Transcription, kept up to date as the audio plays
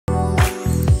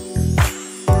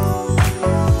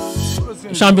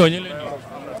champion ñu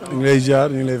ngi lay ziar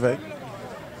ñu ngi lay fay.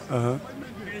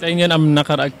 tey ngeen am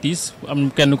naqar ak tiis am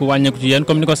kenn ku wàññeeku ci yéen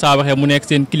comme ni ko saa waxee mu nekk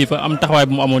seen kilifa am taxawaay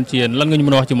bu mu amoon ci yéen lan nga ñu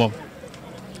mën a wax ci moom.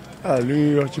 li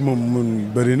ñuy wax ci moom mun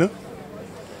bëri na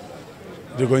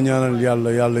di ko ñaanal yàlla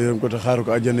yërëm ko te xaaru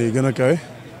ko àjjana yi gën a kawe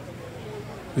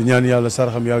di ñaan yàlla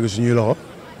saraxam yàgg suñuy loxo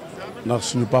ndax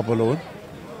suñu papa la woon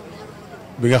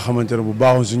bi nga xamante ne bu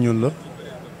baaxoon si ñun la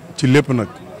ci lépp nag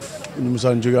ñu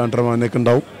musaan jóge entraînement nekk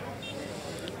ndaw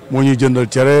moo ñuy jëndal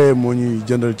cere moo ñuy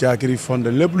jëndal caakiri fonde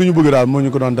lépp lu ñu bëgg daal moo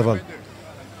ñu ko daan defal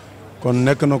kon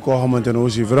nekk na koo xamante ne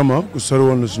aussi vraiment ku sori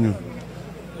woon na si ñun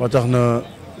ba tax na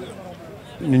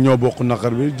ñu ñoo bokk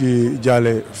naqar bi di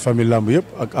jaale famille làmb yëpp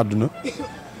ak àdduna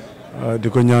di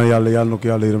ko ñaan yàlla na ko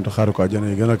yàlla yërëm te xaaru ko àjjana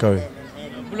yi gën a kawe.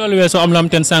 bu loolu weesoo am la am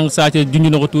teen sànq saa ci junj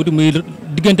na ko tuuti muy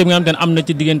diggante bi nga xam te ne am na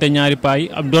ci diggante ñaari paa yi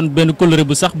ab doon benn kóllëre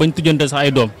bu sax bañ tujjante sax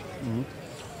ay doom.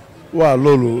 waaw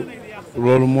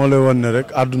loolu moo lay wan ne rek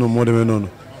àdduna moo demee noonu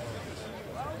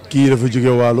kii dafa jóge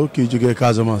Waalo kii jóge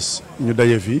Casamance ñu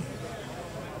daje fii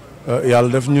yàlla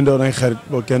def ñu doon ay xarit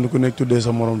ba kenn ku nekk tuddee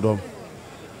sa morom doom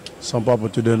sama papa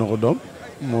tuddee na ko doom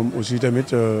moom aussi tamit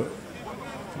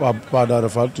Pa Daouda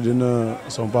Fall tuddee na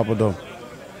sama papa doom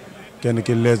kenn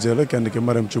ki lees la kenn ki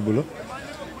Marème Thioub la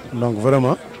donc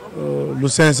vraiment lu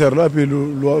sincère la et puis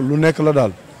lu nekk la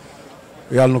daal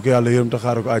yàlla na ko yàlla yërëm te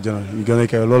xaaral ko àjjana yu gën a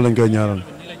kay loolu lañ koy ñaanal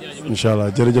incha allah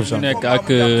jërëjëf. ñu nekk ak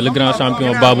le grand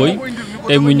champion Baboye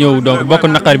tey mu ñëw donc bokk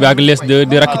naqar bi ak les 2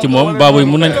 di rakk ci moom Baboye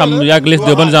mun nañ xam yàgg les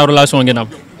 2 ban genre relation ngeen am.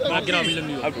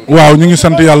 waaw ñu ngi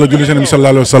sant yàlla julli seen bi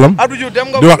sallallahu alayhi wa sallam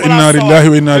di wax inna lillahi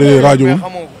wa inna ilayhi rajiun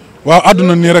waaw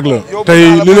àdduna nii rek la tey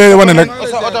li lay wane rek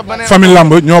famille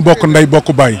lamb ñoo bokk ndey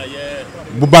bokk baay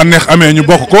bu bànneex amee ñu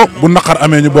bokk ko bu naqar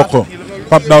amee ñu bokk ko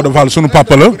Pape Daouda Fall sunu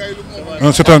papa la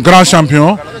c'est un grand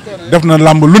champion def na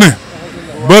lamb lu ne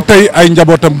ba tey ay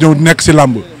njabootam ñëw nekk si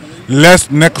lamb lees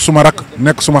nekk suma rak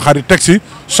nekk suma xarit teg si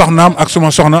soxnaam ak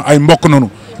suma soxna ay mbokk nonu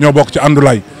ñoo bokk ci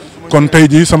àndulaay kon tey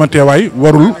jii sama teewaay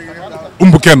warul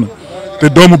umb kenn te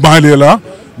doomu banlieue la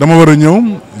dama war a ñëw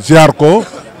ziar ko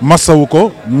massawu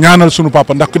ko ñaanal sunu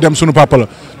papa ndax ku dem sunu papa la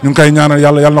ñu ngi koy ñaanal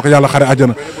yàlla na ko yàlla xare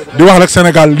àjjana di wax rek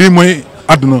Sénégal lii mooy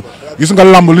àdduna gis nga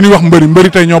lamb li ñuy wax mbëri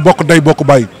tey ñoo bokk day bokk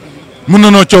bàyyi mën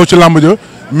na noo coow ci lamb ja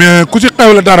mais ku ci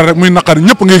xewle dara rek muy naqar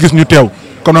ñëpp ngay gis ñu teew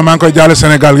comme na maa ngi koy jaale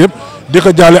Sénégal yëpp di ko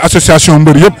jaale association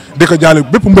mbër yëpp di ko jaale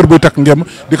bépp mbër buy takk ngem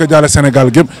di ko jaale Sénégal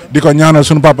yëpp di ko ñaanal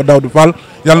sunu papa Daouda Fall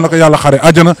yàlla na ko yàlla xare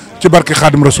àjjana ci barke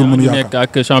Xaadim Rasul mun yaakaar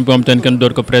nekk ak champion am ten kenn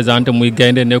door ko présenté muy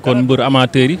gaynde nekkoon mbër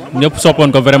amateur yi ñëpp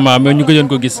soppoon ko vraiment mais ñu gëjoon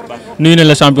ko gis nuyu ne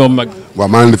la champion bu mag. waaw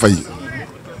maa ngi leen di fay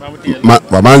maa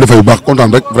ngi leen di fay bu baax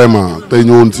kontaan rek vraiment tey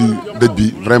ñëwoon si dëj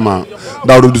bi vraiment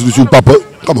Daouda di suñu papa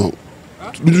xam nga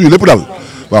du suñu lépp daal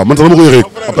waaw man sax dama ko yëgee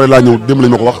après laa ñëw démb lañ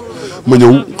ma ko wax ma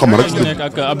ñëw xam nga rek. nekk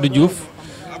ak Abdou Diouf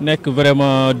nekk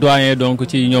vraiment doyen donc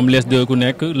ci ñoom les 2 ku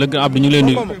nekk le grand Abdou ñu ngi lay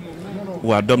nuyu.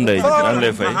 waaw doom ndey maa ngi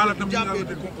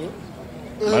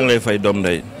lay fay doom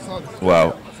ndey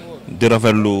waaw di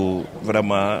rafetlu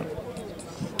vraiment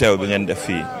teew bi ngeen def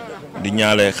fii di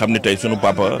ñaale xam ni tey sunu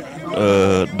papa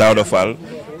Daouda Fall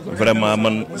vraiment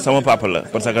man sama papa la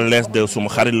parce que les 2 suma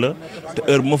xarit la te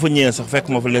heure bu ma fa ñëwee sax fekk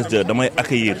ma fa les 2 damay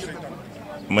accueillir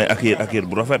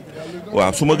bu rafet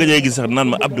waaw su ma gëjee gis sax naan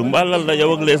ma Abdou mbalal la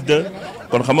yow ak les 2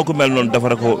 kon xam nga ku mel noonu dafa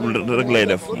rek lay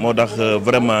def moo tax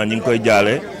vraiment ñi ngi koy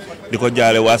jaale di ko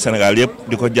jaale waa Sénégal yëpp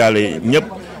di ko jaale ñëpp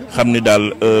xam ni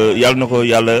daal yàlla na ko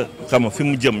yàlla xam nga fi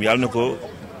mu jëm yàlla na ko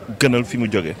gënal fi mu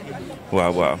jóge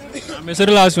waaw. mais sa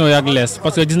relation yak lees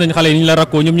parce que gis nañ xale yi ni ñu la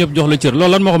rakkoo ñoom ñëpp jox la cër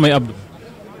loolu lan moo ko may Abdou.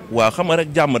 waaw xam nga rek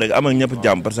jàmm rek am ak ñëpp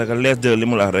jàmm parce que les 2 li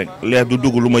mu la wax rek lees du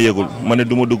dugg lu ma yëgul ma ne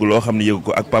du ma dugg loo xam ne yëgu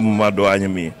ko ak Pape Mamadou Doagne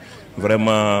mi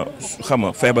vraiment xam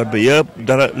nga feebar bi yëpp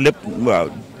dara lépp waaw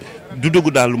du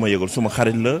dugg daal lu ma yëgul suma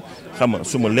xarit la xam nga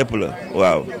suma lépp la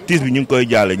waaw tiis bi ñu ngi koy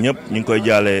jaale ñëpp ñu ngi koy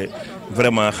jaale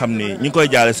vraiment xam ni ñu ngi koy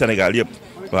jaale Sénégal yëpp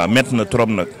waaw métti na trop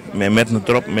nag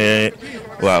mais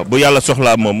waaw bu yàlla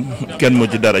soxlaa moom kenn mu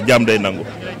ci dara jàmm day nangu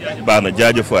baax na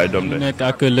jaajëf waay doom de. mu nekk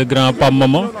ak le grand Pam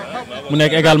Mama mu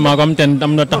nekk également comme ten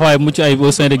am na taxawaay mucc ay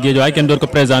au sein de Guédiawaye kenn door ko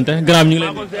présenté grand ñu ngi lay.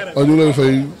 waaw ñu ngi lay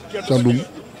fay Thiandoum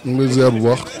ñu ngi lay ziar bu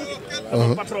baax.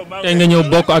 tey nga ñëw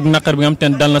bokk ak naqar bi nga xam te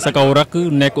ne dal na sa kaw rakk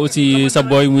nekk aussi sa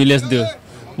boy muy les 2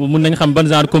 mun nañ xam ban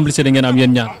genre complicité ngeen am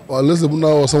yéen ñaar. waaw les 2 mun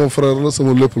naa wax sama frère la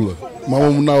sama lépp la maa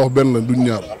moom mun naa wax benn la duñ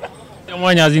ñaar.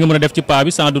 témoignage yi nga mën a def ci paa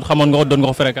bi sans doute xamoon nga ko doon nga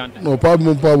ko fréquenté. non paa bi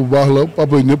moom paa bu baax la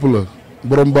papa yi ñëpp la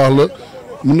borom baax la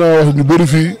mun naa wax ñu bëri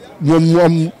fii moom mu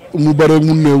am mu bëri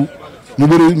mu néew ñu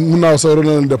bëri mun naa wax sax ren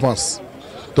leen dépense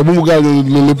te bu mu gaañoo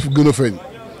la lépp gën a feeñ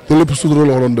te lépp sutura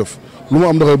la ko doon def lu mu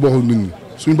am da koy bokk ak nit ñi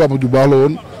suñu papa ju baax la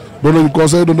woon doon nañu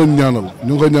conseil doon nañu ñaanal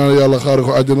ñu ngi koy ñaanal yàlla xaare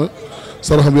ko àjjana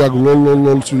saraxam yàgg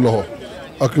lool suñu loxo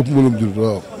ak képp mboolem jullit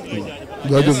waaw.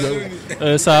 jaajëf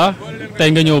saa tey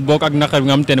nga ñëw bokk ak naqar bi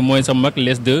nga xam te ne mooy sa mag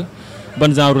les deux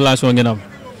ban genre relation ngeen am.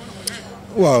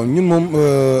 waaw ñun moom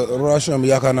relation bi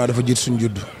yaakaar naa dafa jiit suñu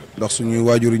judd ndax suñuy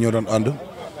waajur yi ñoo doon ànd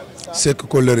sekk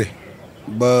ko lëre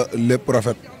ba lépp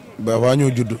rafet ba waa ñoo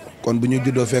judd kon bu ñu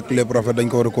juddoo fekk lépp rafet dañ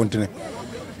ko war a continuer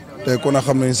tey kon a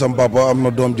xam nañ sam papa am na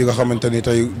doom ji nga xamante ni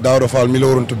tey Daouda Fall mi la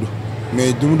waroon tudd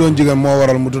mais du mu doon jigéen moo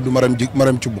waral mu tudd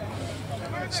Maram Cubb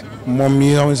moom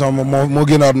mi nga xam ne moo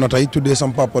génn àdduna tey tuddee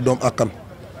sam papa doom akkan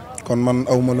kon man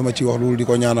awma lu ma ci wax loolu di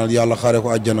ko ñaanal yàlla xaare ko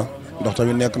àjjana ndax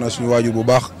tamit nekk na suñu waajur bu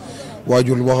baax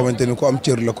waajur boo xamante ni ku am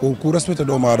cër la ku respecté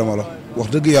doomu aadama la wax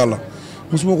dëgg yàlla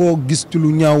mosuma ko gis ci lu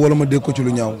ñaaw wala ma dégg ko ci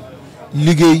lu ñaaw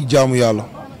liggéey jaamu yàlla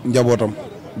njabootam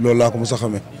loolu laa ko mos a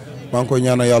xamee maa ngi koy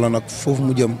ñaanal yàlla nag foofu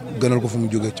mu jëm gënal ko fu mu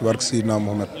jóge ci barke Seydina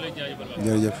Mohamed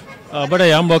jërëjëf. ba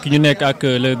tey mbokk ñu nekk ak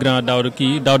le grand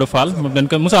Daouda Fall moom dañ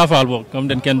ko Moussa Fall boobu moom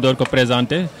dañ kenn doon ko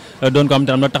présenté doon ko am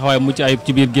te am na taxawaay mucc ayib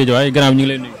ci biir Guédiawaye grand bi ñu ngi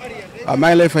lay nuyu. waaw maa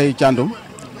ngi lay fay Thiandoum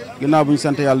ginnaaw bu ñu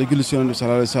sant yàlla julli ci Yonent bi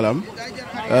sallallahu alayhi wa sallam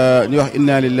ñu wax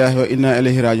inna lillahi wa inna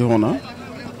ilayhi raji'un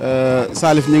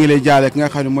Salif ñu ngi lay jaale ki nga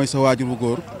xam ne mooy sa waajur bu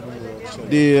góor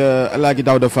di El Hadj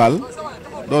Daouda Fall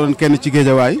doon kenn ci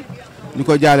Guédiawaye ñu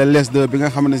ko jaale les de bi nga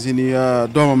xam ne si ni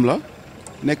doomam la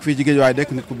nekk fii ci Guédiawaye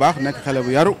nekk nit ku baax nekk xale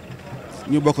bu yaru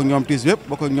ñu bokk ak ñoom tiis bépp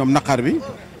bokk ak ñoom naqar bi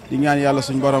di ñaan yàlla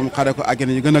suñu borom xare ko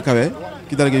àggane yu gën a kawe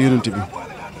ci daraja Yonent bi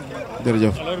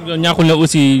jërëjëf. alors ñaaxul ne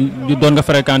aussi doon nga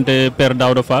fréquenté père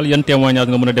Daouda Fall yan témoignage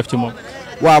nga mën a def ci moom.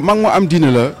 waaw mag mu am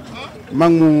diine la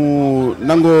mag mu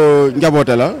nangoo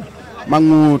njaboote la mag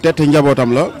mu tette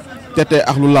njabootam la tette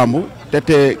ak lu làmb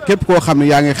tette képp koo xam ne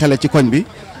yaa ngi xele ci koñ bi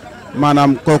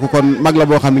maanaam kooku kon mag la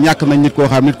boo xam ne ñàkk nañ nit koo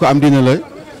xam nit ko am diine la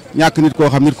ñàkk nit koo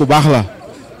xam nit ku baax la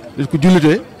nit ku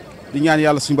jullite di ñaan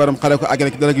yàlla suñu borom xale ko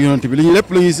àggale ci dara gi yonent bi li ñu lépp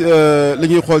li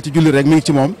ñuy xool ci julli rek mi ngi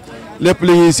ci moom lépp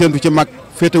li ñuy séentu ci mag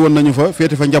féete woon nañu fa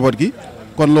féete fa njaboot gi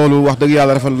kon loolu wax dëgg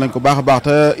yàlla rafetlu nañ ko baax a baax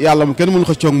te yàlla mu kenn mënu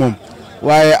xëccoo ak moom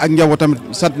waaye ak njaboot tamit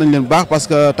sant nañ leen bu baax parce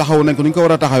que taxaw nañ ko nu ñu ko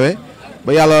war a taxawee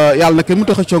ba yàlla na kenn mënut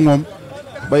a xëccoo ak moom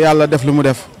ba yàlla def lu mu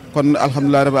def kon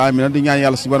alhamdulilah rabbil alamin di ñaan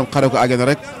yàlla suñu borom xare ko àggale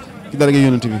rek ci dara gi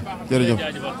yonent bi jërëjëf.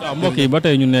 waaw mbokk yi ba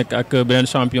tey ñu nekk ak beneen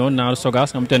champion Naar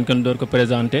Sogas am teen kenn door ko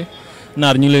présenté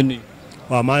Naar ñu ngi leen nuyu.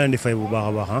 waaw maa leen di fay bu baax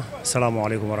a baax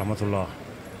salaamaaleykum wa rahmatullah.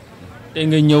 tey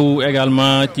nga ñëw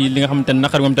également ci li nga xamante ne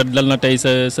naqar moom te dal na tey sa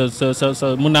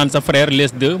mun naan sa frère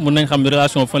les deux mun nañ xam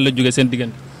relation fan la jógee seen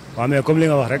diggante. waaw mais comme li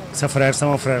nga wax rek sa frère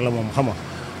sama frère la moom xam nga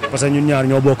parce que ñun ñaar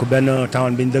ñoo bokk benn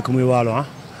town bi ñu dëkk muy Waalo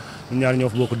ñun ñaar ñoo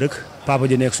fa bokk dëkk papa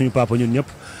ji nekk suñu papa ñun ñëpp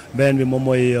beneen bi moom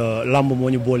mooy lamb moo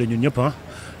ñu boole ñun ñëpp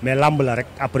mais lamb la rek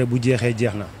après bu jeexee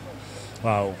jeex na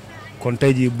waaw kon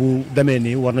tey jii bu demee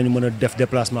nii war nañu mën a def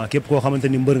déplacement képp koo xamante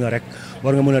ni mbër nga rek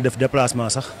war nga mën a def déplacement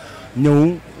sax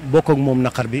ñëw bokk ak moom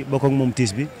naqar bi bokk ak moom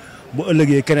tiis bi bu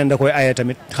ëllëgee keneen da koy aye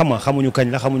tamit xam nga xamuñu kañ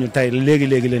la xamuñu tey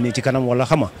léegi la nii ci kanam wala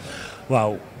xam nga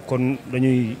waaw kon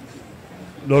dañuy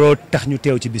looloo tax ñu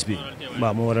teew ci bis bi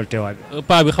waaw moo waral teewaay bi.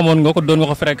 paa bi xamoon nga ko doon nga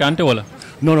ko fréquenté wala.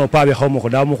 non paa bi xaw ma ko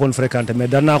daa ma ko woon fréquenté mais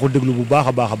daan naa ko déglu bu baax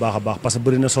a baax parce que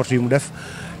bëri na sortie yu mu def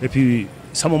et puis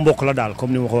sama mbokk la daal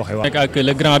comme ni ma ko waxee. nekk ak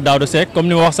le grand Daouda Seck comme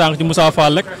ni ma wax sànq ci Moussa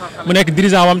Fall rek mu nekk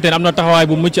dirigeant am te am na taxawaay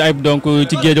bu mucc ayib donc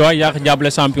ci Guédiawaye yaa ngi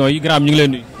jàppale champion yi grand ñu ngi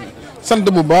leen nuyu. sant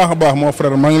bu baax a baax mon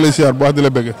frère maa ngi lay siyaar bu baax di la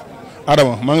bëgg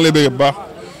Adama maa ngi lay bëgg bu baax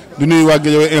di nuyu waa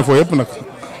Guédiawaye info yëpp nag.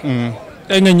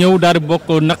 tey nga ñëw daal di bokk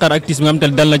naqar ak tiis bi nga xam te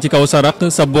ne dal na ci kaw sa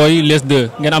rakk sa boy les deux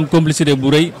ngeen am complicité bu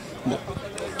rëy.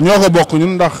 ñoo ko bokk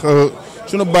ñun ndax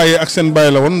suñu bàyyi ak seen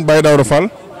bàyyi la woon bàyyi Daouda Fall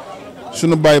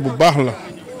suñu bàyyi bu baax la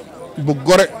bu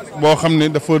gore boo xam ne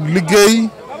dafa liggéey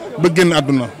ba génn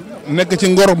àdduna nekk ci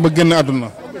ngor ba génn àdduna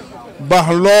baax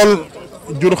lool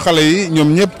jur xale yi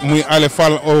ñoom ñëpp muy Ale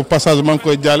Fall au passage maa ngi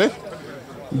koy jaale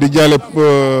di jaale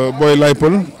booy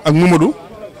Laypal ak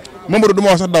Mamadou du ma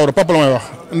wax sax Daouda papa la may wax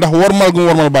ndax wormal gu mu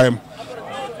wormal bàyyam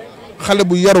xale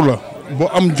bu yaru la bu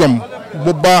am jom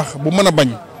bu baax bu mën a bañ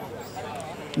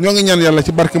ñoo ngi ñaan yàlla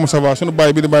ci barke Moussa sunu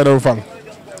baay bi di Baye Daouda Fall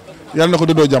yàlla na ko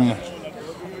dëddoo jàmm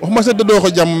waxuma sax dëddoo ko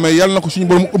jàmm mais yàlla na ko suñu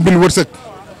borom ubbil wërsëg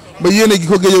ba yéene gi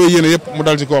ko Guédiawaye yéene yëpp mu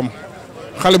dal ci kawam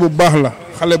xale bu baax la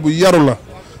xale bu yaru la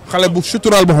xale bu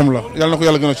suturaal boppam la yàlla na ko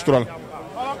yàlla gën a suturaal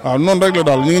waaw noonu rek la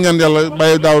daal ñu ngi ñaan yàlla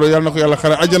Baye Daouda yàlla na ko yàlla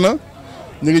xare àjjana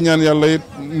ñu ngi ñaan yàlla it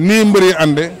nii mbër yi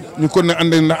ànde ñu ko ne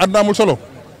ànde ndax àdduna amul solo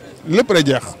lépp day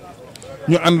jeex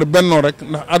ñu ànd bennoo rek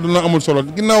ndax àdduna amul solo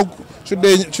ginnaaw su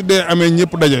dee amee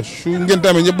ñëpp daje su ngénte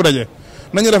amee ñëpp daje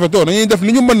nañu rafetoo dañuy def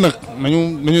li ñu mën nag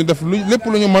nañu def lépp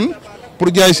lu ñu mën pour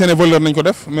jaay seen valeur nañ ko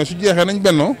def mais su jeexee nañ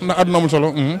bennoo ndax àdduna amul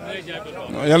solo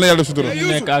yàlla na yàlla def sutura. ñu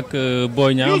nekk ak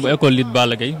Boy Niang bu école lit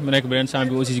Balla Gaye mu nekk beneen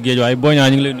champion aussi ci Guédiawaye Boy Niang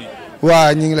ñu ngi lay nuyu.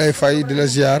 waa ñu ngi lay fay di la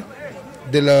ziar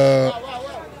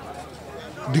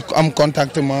di am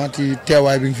contentement ci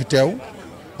teewaay bi nga fi teew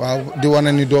waaw di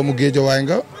wane ni doomu géejawaay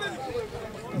nga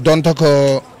donte ko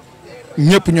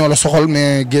ñëpp ñoo la soxal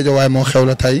mais géejawaay moo xew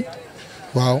la tey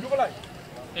waaw.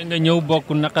 tey nga ñëw bokk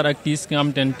naqar ak tiis nga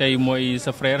xam te ne tey mooy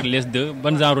sa frère les deux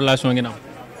ban genre relation ngeen am.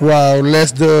 waaw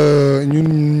les deux ñun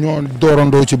ñoo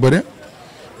doorandoo ci bëre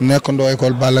nekkandoo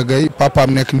école Balla Gaye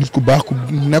papaam nekk nit ku baax ku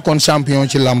nekkoon champion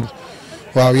ci làmb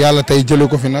waaw yàlla tey jëlee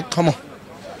ko fi nag xam nga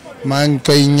maa ngi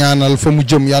koy ñaanal fa mu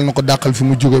jëm yàlla na ko dàqal fi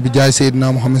mu jóge bi jaay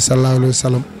Seydina Muhammad sallallahu alayhi wa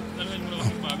sallam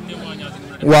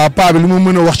waaw paa bi li mu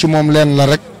mën a wax ci moom leen la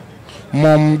rek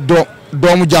moom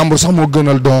doomu jàmbur sax moo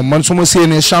gënal doom man su ma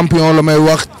séenee champion la may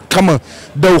wax xam nga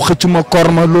daw xëcc ma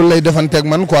kor ma loolu lay defanteeg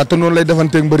man quoi te noonu lay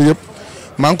defanteeg mbër yëpp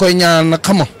maa ngi koy ñaanal nag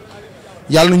xam nga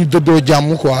yàlla nañu dëddoo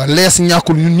jàmm quoi lees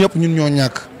ñàkkul ñun ñëpp ñun ñoo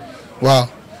ñàkk waaw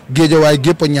géejawaay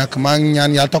gépp a ñàkk maa ngi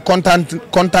ñaan yàlla te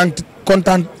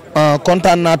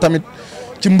kontaan naa tamit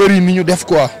ci mbër yi ni ñu def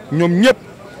quoi ñoom ñëpp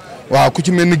waaw ku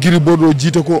ci mel ni Gris Bordeaux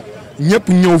jiite ko ñëpp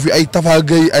ñëw fi ay Tafa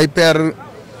Gaye ay père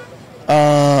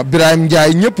Birahim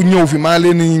Ndiaye ñëpp ñëw fi maa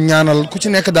leen di ñaanal ku ci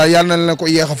nekk daal yàlla na leen ko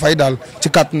yéex a fay daal ci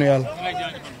kàttanu yàlla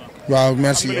waaw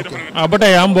merci. ba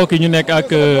tey mbokk yi ñu nekk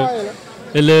ak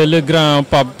le grand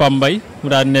Pape Mbaye mu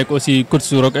daal di nekk aussi coach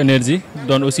su Rock Énergie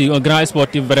doon aussi un grand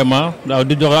sportif vraiment waaw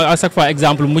di jox à chaque fois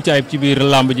exemple mucc ayib ci biir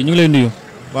làmb ji ñu ngi lay nuyu.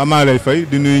 waaw maa ngi lay fay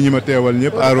di nuyu ñi ma teewal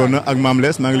ñëpp Arona ak Mame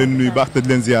Less maa ngi leen nuyu baax te di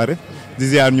leen ziare di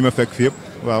ziar ñi ma fekk fi yëpp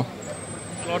waaw.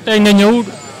 alors tey nga ñëw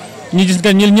ñu gis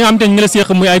nga ñi am te ñu ngi la seeq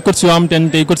muy ay coach yoo am te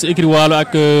tey coach écurie Walo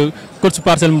ak coach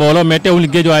Parcelles Mbooloo mais teewul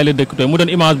Guédiawaye la dëkk tey mu doon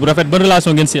image bu rafet ban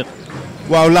relation ngeen seeq.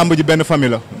 waaw làmb ji benn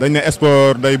famille la dañ ne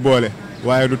sport day boole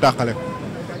waaye du tàqale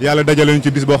yàlla dajale ñu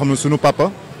ci bis boo xam ne sunu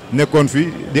papa nekkoon fi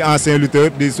di ancien lutteur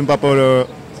di sunu papa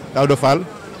Daouda Fall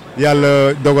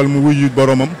yàlla dogal mu wuyu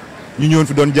boromam. ñu ñëwoon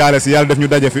fi doon jaale si yàlla def ñu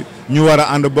daje fi ñu war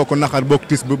a ànd bokk naqar bokk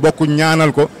tis bi bokk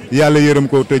ñaanal ko yàlla yërëm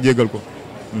ko te jégal ko.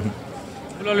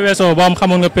 loolu weesoo ba am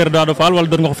xamoon nga père Daouda Fall wala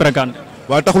doon nga ko fréquenté.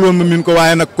 waaw taxul woon ma min ko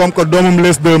waaye nag comme que doomam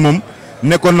les deux moom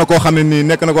nekkoon na koo xam ne nii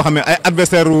nekk na koo xam ne ay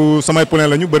adversaire samay poulain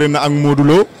lañu bëri na ak Modou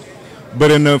Lo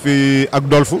bëri na fi ak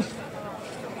Dolfu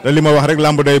te li ma wax rek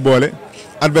làmb day boole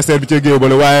adversaire bi cee géew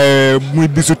boole waaye muy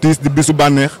bisu tiis di bisu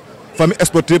bànneex famille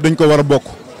sportive dañ ko war a bokk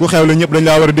ku xew la ñëpp dañ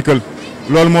laa war a dikkal.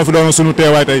 loolu moo fi doon sunu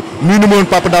teewaay tey nuyu na ma woon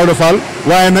Papa Daouda Fall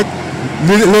waaye nag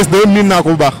les deux miin naa ko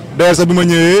bu baax d'ailleurs sax bi ma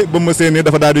ñëwee ba ma séenee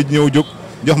dafa daal di ñëw jóg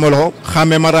jox ma loxo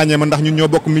xàmmee ma ràññee ma ndax ñun ñoo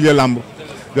bokk milieu làmb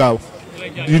waaw.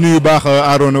 di nuyu baax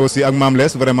Arona aussi ak Mame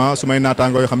Less vraiment su may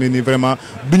naataangoo yoo xam ne nii vraiment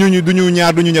duñu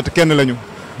ñaar duñu ñett kenn lañu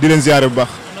di leen ziare bu baax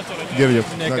jërëjëf.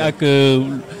 nekk ak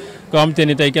koo xam te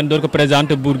ni tey kenn doon ko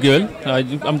présenté Bour Gueweul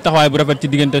am taxawaay bu rafet ci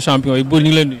diggante champion yi Bour ñu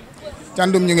ngi leen nuyu.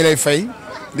 Thiandoum ñu ngi lay fay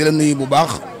di la nuyu bu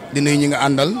baax. di nuyu ñi nga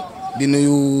àndal di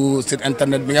nuyu site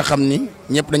internet bi nga xam ni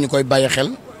ñëpp dañu koy bàyyi xel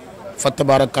fa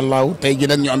tabaarakallaahu tey ji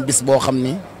nag ñu am bis boo xam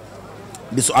ni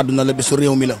bisu àdduna la bisu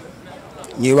réew mi la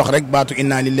ñuy wax rek baatu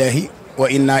inna lillahi wa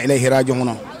inna ilayhi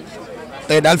raji'un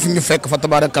tey daal fi ñu fekk fa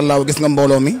tabaarakallaahu gis nga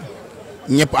mbooloo mi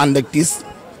ñëpp ànd ak tiis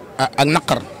ak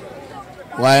naqar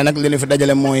waaye nag li ñu fi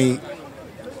dajale mooy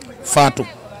faatu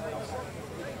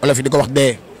wala fi di ko wax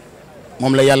dee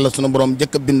moom la yàlla sunu borom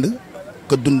jëkk a bind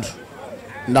ko dund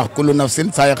ndax kullu nafsin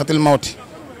saa'iqatul mawti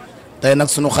tey nag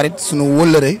sunu xarit sunu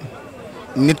wëllëre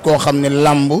nit koo xam ne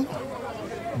làmb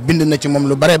bind na ci moom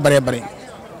lu bare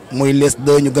muy les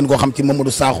deux ñu gën koo xam ci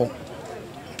Mamadou Sakho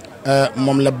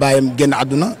moom la bàyyam génn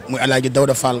àdduna muy Alaaji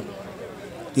Daouda Fall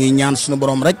ñuy ñaan sunu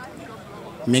borom rek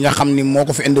mi nga xam ni moo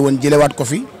ko fi indi woon jëlewaat ko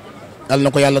fi dal na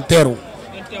ko yàlla teeru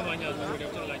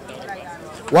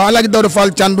waaw Alaaji Daouda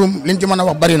Fall Thiandoum liñ ci mën a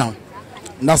wax bari na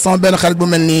ndax sama benn xarit bu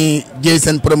mel ni Dieye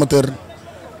seen promoteur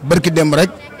bërki démb rek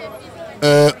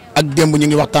ak démb ñu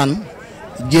ngi waxtaan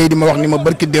Dieye di ma wax ni ma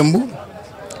bërki démb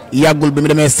yàggul bi mu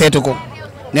demee seeti ko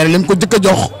nee na li mu ko jëkk a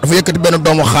jox dafa yëkkati benn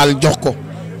doomu xaal jox ko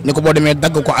ni ko boo demee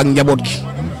dagg ko ak njaboot gi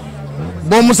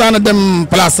boo musaana dem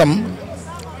place am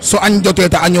su añ jotee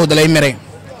te añoo da lay mere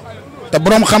te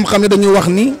borom xam-xam ne dañuy wax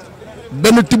ni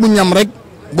benn tibu ñam rek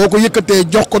boo ko yëkkatee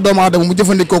jox ko doomu aadama mu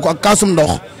jëfandikoo ko ak kaasum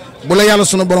ndox bu la yàlla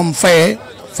sunu borom fayee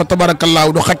fa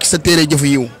tabarakallaahu du xàcc sa téere jëf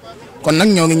yiw kon nag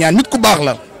ñoo ngi ñaan nit ku baax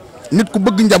la nit ku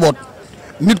bëgg njaboot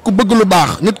nit ku bëgg lu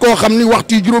baax nit koo xam ni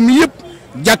waxtu yu juróom yëpp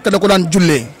jàkk da ko daan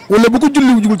jullee wala bu ko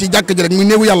julli jugul ci jàkk ji rek muy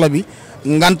néewu yàlla bi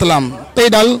ngant la am tey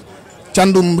daal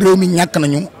Thiandoum réew mi ñàkk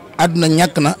nañu àdduna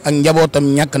ñàkk na ak njabootam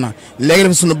ñàkk na léegi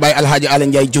dafa sunu baay Alhaaji Ala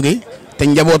Ndiaye jóge te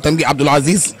njabootam gi Abdoul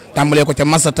Aziz tàmbalee ko ca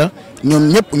Masata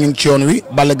ñoom ñëpp ñu ngi ci yoon wi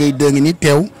Balla Gaye 2 ngi ni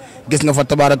teew gis nga fa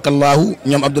tabarakallahu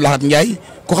ñoom Abdoulahat Ndiaye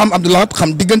ku xam Abdoulahat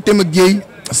xam digganteem ak Dieye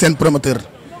seen promoteur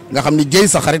nga xam ni Dieye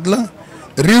sa xarit la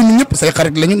réew mi ñëpp say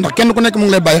xarit lañu ndax kenn ku nekk mu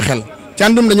ngi lay bàyyi xel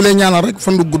Thiandoum dañu lay ñaanal rek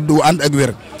fan du gudd ànd ak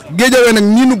wér Guédiawaye nag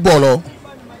ñii nu booloo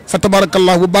fa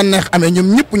tabarakallah bu bànneex amee ñoom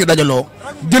ñëpp ñu dajaloo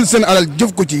jël seen alal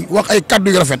jëf ko ci wax ay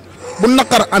kaddu yu rafet bu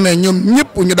naqar amee ñoom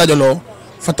ñëpp ñu dajaloo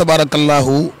fa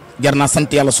tabarakallahu jar naa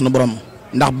sant yàlla sunu borom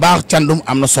ndax baax Thiandoum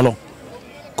am na solo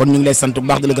kon ñu ngi lay sant bu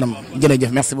baax di la gërëm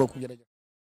jërëjëf merci beaucoup jërëjëf